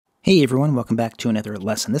Hey everyone, welcome back to another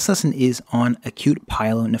lesson. This lesson is on acute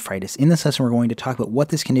pyelonephritis. In this lesson, we're going to talk about what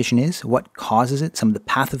this condition is, what causes it, some of the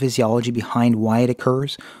pathophysiology behind why it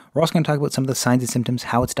occurs. We're also going to talk about some of the signs and symptoms,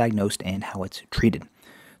 how it's diagnosed, and how it's treated.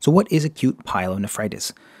 So what is acute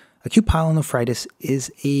pyelonephritis? Acute pyelonephritis is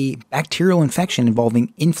a bacterial infection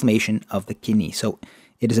involving inflammation of the kidney. So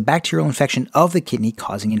it is a bacterial infection of the kidney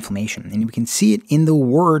causing inflammation. And we can see it in the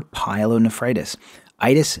word pyelonephritis.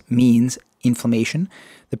 Itis means inflammation.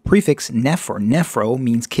 The prefix nephro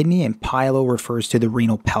means kidney, and pyelo refers to the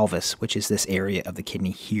renal pelvis, which is this area of the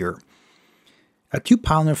kidney here. Acute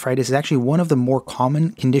pyelonephritis is actually one of the more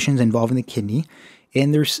common conditions involving the kidney,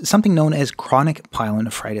 and there's something known as chronic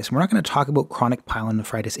pyelonephritis. We're not going to talk about chronic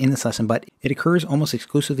pyelonephritis in this lesson, but it occurs almost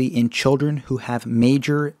exclusively in children who have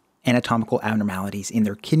major anatomical abnormalities in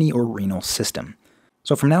their kidney or renal system.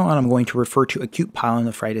 So from now on, I'm going to refer to acute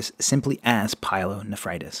pyelonephritis simply as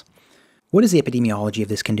pyelonephritis. What is the epidemiology of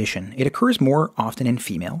this condition? It occurs more often in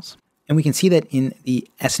females, and we can see that in the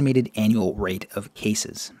estimated annual rate of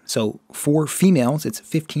cases. So for females, it's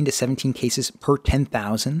 15 to 17 cases per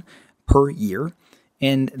 10,000 per year,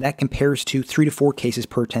 and that compares to 3 to 4 cases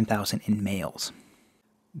per 10,000 in males.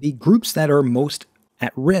 The groups that are most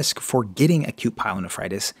at risk for getting acute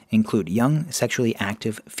pyelonephritis include young sexually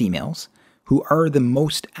active females, who are the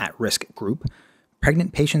most at-risk group.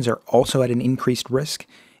 Pregnant patients are also at an increased risk,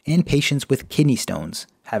 and patients with kidney stones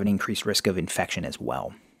have an increased risk of infection as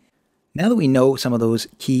well. Now that we know some of those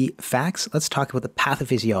key facts, let's talk about the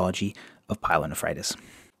pathophysiology of pyelonephritis.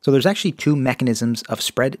 So there's actually two mechanisms of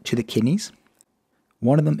spread to the kidneys.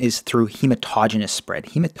 One of them is through hematogenous spread.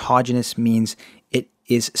 Hematogenous means it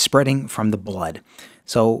is spreading from the blood.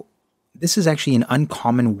 So this is actually an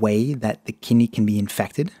uncommon way that the kidney can be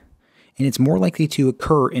infected, and it's more likely to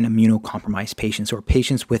occur in immunocompromised patients or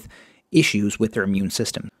patients with issues with their immune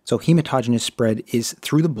system. So hematogenous spread is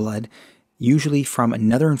through the blood, usually from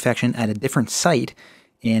another infection at a different site,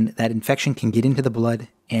 and that infection can get into the blood,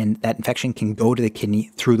 and that infection can go to the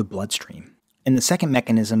kidney through the bloodstream. And the second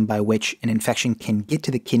mechanism by which an infection can get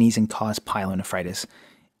to the kidneys and cause pyelonephritis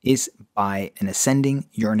is by an ascending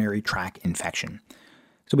urinary tract infection.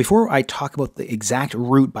 So before I talk about the exact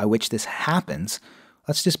route by which this happens,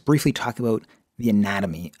 let's just briefly talk about the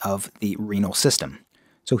anatomy of the renal system.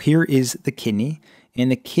 So here is the kidney,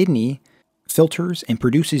 and the kidney filters and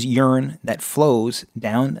produces urine that flows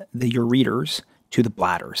down the ureters to the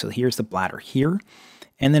bladder. So here's the bladder here,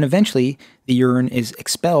 and then eventually the urine is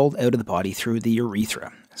expelled out of the body through the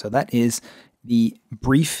urethra. So that is the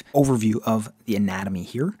brief overview of the anatomy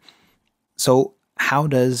here. So how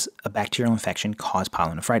does a bacterial infection cause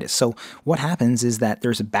pyelonephritis? So what happens is that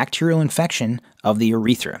there's a bacterial infection of the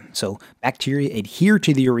urethra. So bacteria adhere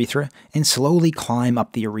to the urethra and slowly climb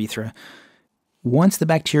up the urethra. Once the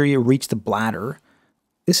bacteria reach the bladder,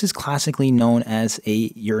 this is classically known as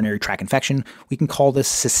a urinary tract infection. We can call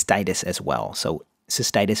this cystitis as well. So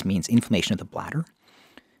cystitis means inflammation of the bladder.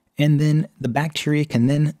 And then the bacteria can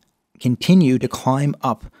then continue to climb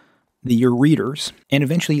up the ureters and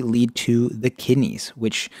eventually lead to the kidneys,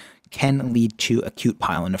 which can lead to acute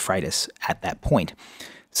pyelonephritis at that point.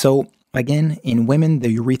 So again, in women, the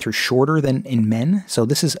urethra is shorter than in men. So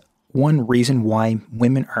this is one reason why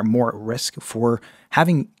women are more at risk for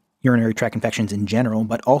having urinary tract infections in general,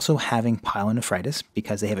 but also having pyelonephritis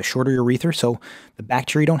because they have a shorter urethra, so the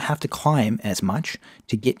bacteria don't have to climb as much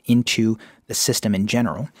to get into the system in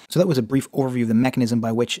general. So that was a brief overview of the mechanism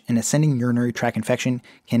by which an ascending urinary tract infection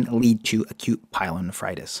can lead to acute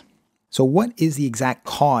pyelonephritis. So what is the exact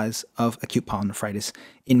cause of acute pyelonephritis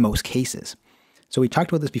in most cases? So we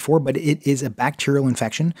talked about this before, but it is a bacterial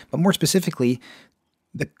infection, but more specifically,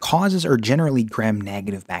 the causes are generally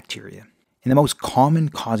gram-negative bacteria. And the most common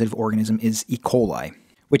causative organism is E. coli,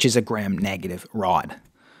 which is a gram-negative rod.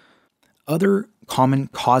 Other common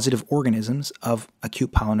causative organisms of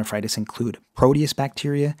acute pyelonephritis include Proteus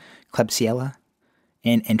bacteria, Klebsiella,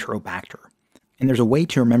 and Enterobacter. And there's a way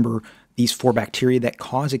to remember these 4 bacteria that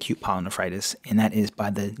cause acute pyelonephritis, and that is by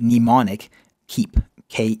the mnemonic KEEP,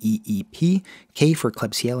 K-E-E-P, K for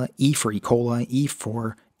Klebsiella, E for E. coli, E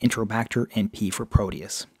for Enterobacter, and P for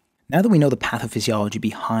Proteus. Now that we know the pathophysiology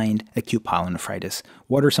behind acute pyelonephritis,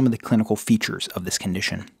 what are some of the clinical features of this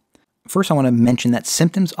condition? First, I want to mention that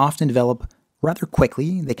symptoms often develop rather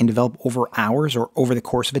quickly. They can develop over hours or over the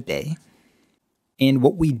course of a day. And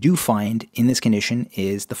what we do find in this condition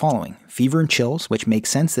is the following: fever and chills, which makes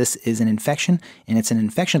sense. This is an infection, and it's an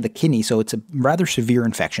infection of the kidney, so it's a rather severe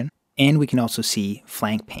infection. And we can also see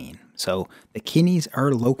flank pain. So the kidneys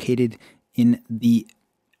are located in the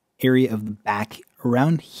area of the back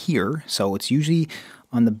around here. So it's usually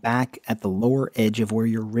on the back at the lower edge of where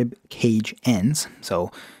your rib cage ends.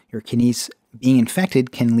 So Your kidneys being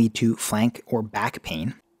infected can lead to flank or back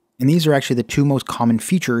pain. And these are actually the two most common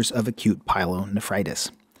features of acute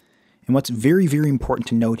pyelonephritis. And what's very, very important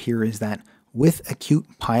to note here is that with acute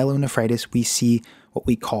pyelonephritis, we see what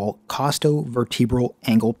we call costovertebral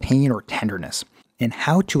angle pain or tenderness. And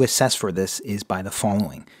how to assess for this is by the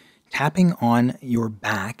following. Tapping on your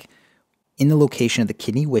back in the location of the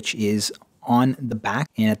kidney, which is on the back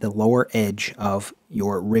and at the lower edge of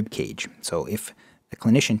your rib cage. So if a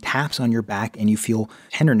clinician taps on your back and you feel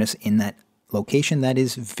tenderness in that location, that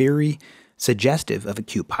is very suggestive of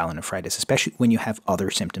acute pyelonephritis, especially when you have other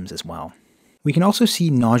symptoms as well. We can also see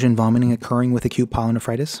nausea and vomiting occurring with acute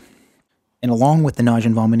pyelonephritis. And along with the nausea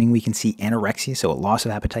and vomiting, we can see anorexia, so a loss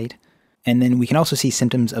of appetite. And then we can also see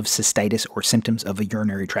symptoms of cystitis or symptoms of a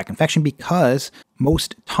urinary tract infection, because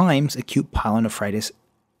most times acute pyelonephritis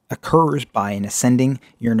occurs by an ascending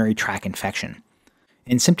urinary tract infection.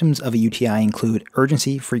 And symptoms of a UTI include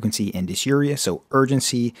urgency, frequency, and dysuria. So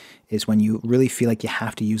urgency is when you really feel like you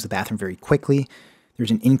have to use the bathroom very quickly.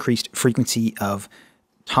 There's an increased frequency of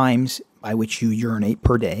times by which you urinate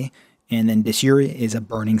per day. And then dysuria is a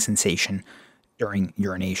burning sensation during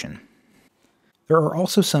urination. There are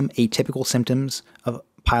also some atypical symptoms of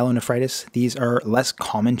pyelonephritis. These are less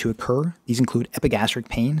common to occur. These include epigastric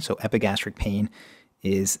pain. So epigastric pain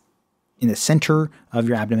is in the center of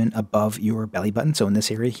your abdomen above your belly button, so in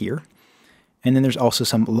this area here. And then there's also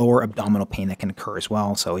some lower abdominal pain that can occur as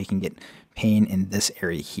well, so you can get pain in this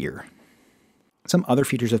area here. Some other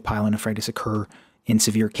features of pyelonephritis occur in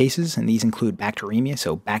severe cases, and these include bacteremia,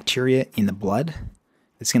 so bacteria in the blood.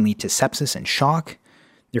 This can lead to sepsis and shock.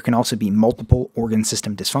 There can also be multiple organ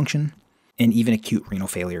system dysfunction and even acute renal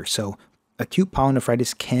failure. So acute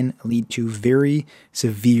pyelonephritis can lead to very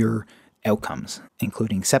severe outcomes,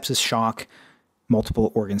 including sepsis, shock,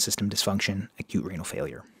 multiple organ system dysfunction, acute renal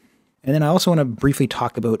failure. And then I also want to briefly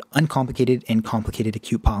talk about uncomplicated and complicated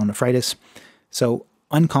acute pyelonephritis. So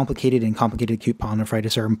uncomplicated and complicated acute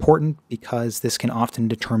pyelonephritis are important because this can often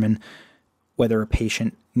determine whether a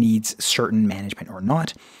patient needs certain management or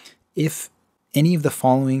not. If any of the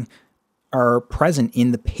following are present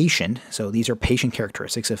in the patient, so these are patient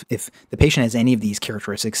characteristics. If the patient has any of these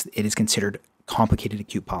characteristics, it is considered complicated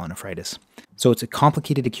acute pyelonephritis. So it's a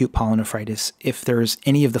complicated acute pyelonephritis if there's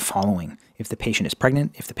any of the following. If the patient is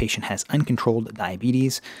pregnant, if the patient has uncontrolled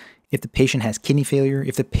diabetes, if the patient has kidney failure,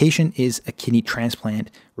 if the patient is a kidney transplant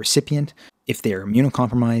recipient, if they're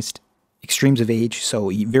immunocompromised, extremes of age, so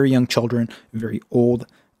very young children, very old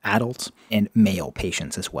adults, and male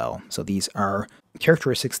patients as well. So these are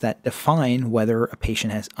characteristics that define whether a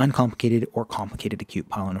patient has uncomplicated or complicated acute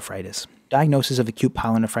pyelonephritis. Diagnosis of acute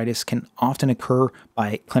pyelonephritis can often occur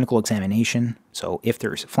by clinical examination. So if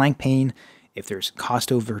there's flank pain, if there's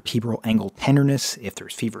costovertebral angle tenderness, if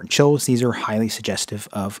there's fever and chills, these are highly suggestive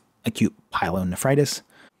of acute pyelonephritis.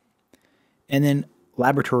 And then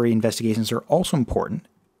laboratory investigations are also important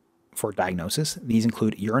for diagnosis. These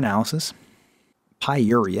include urinalysis,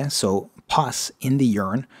 pyuria, so pus in the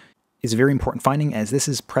urine, is a very important finding as this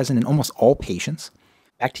is present in almost all patients.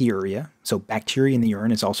 Bacteria, so bacteria in the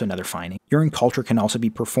urine, is also another finding. Urine culture can also be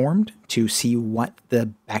performed to see what the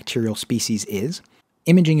bacterial species is.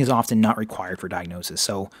 Imaging is often not required for diagnosis,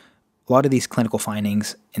 so a lot of these clinical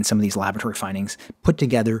findings and some of these laboratory findings put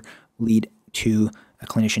together lead to a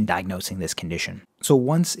clinician diagnosing this condition. So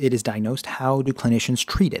once it is diagnosed, how do clinicians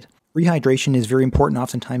treat it? Rehydration is very important.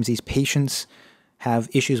 Oftentimes these patients have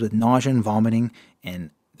issues with nausea and vomiting,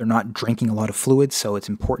 and they're not drinking a lot of fluids, so it's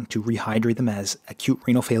important to rehydrate them as acute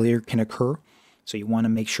renal failure can occur. So you want to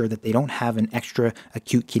make sure that they don't have an extra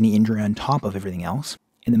acute kidney injury on top of everything else.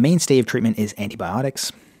 And the mainstay of treatment is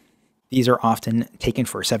antibiotics. These are often taken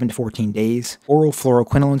for 7 to 14 days. Oral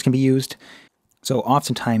fluoroquinolones can be used. So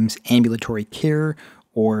oftentimes ambulatory care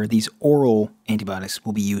or these oral antibiotics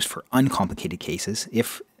will be used for uncomplicated cases.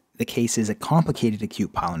 If the case is a complicated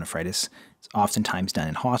acute pyelonephritis, it's oftentimes done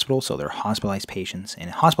in hospital, so they're hospitalized patients. And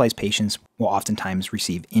hospitalized patients will oftentimes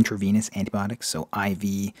receive intravenous antibiotics, so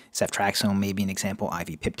IV ceftriaxone may be an example,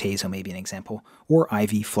 IV piptazone may be an example, or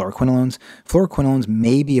IV fluoroquinolones. Fluoroquinolones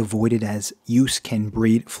may be avoided as use can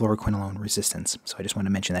breed fluoroquinolone resistance, so I just want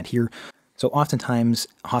to mention that here. So oftentimes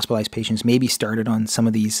hospitalized patients may be started on some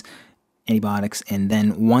of these antibiotics, and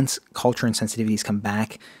then once culture and sensitivities come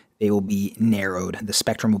back, they will be narrowed. The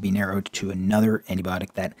spectrum will be narrowed to another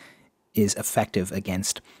antibiotic that is effective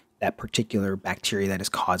against that particular bacteria that is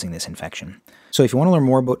causing this infection. So if you want to learn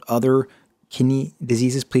more about other kidney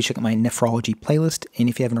diseases, please check out my nephrology playlist. And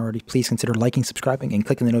if you haven't already, please consider liking, subscribing, and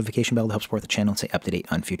clicking the notification bell to help support the channel and stay up to date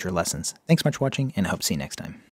on future lessons. Thanks so much for watching, and I hope to see you next time.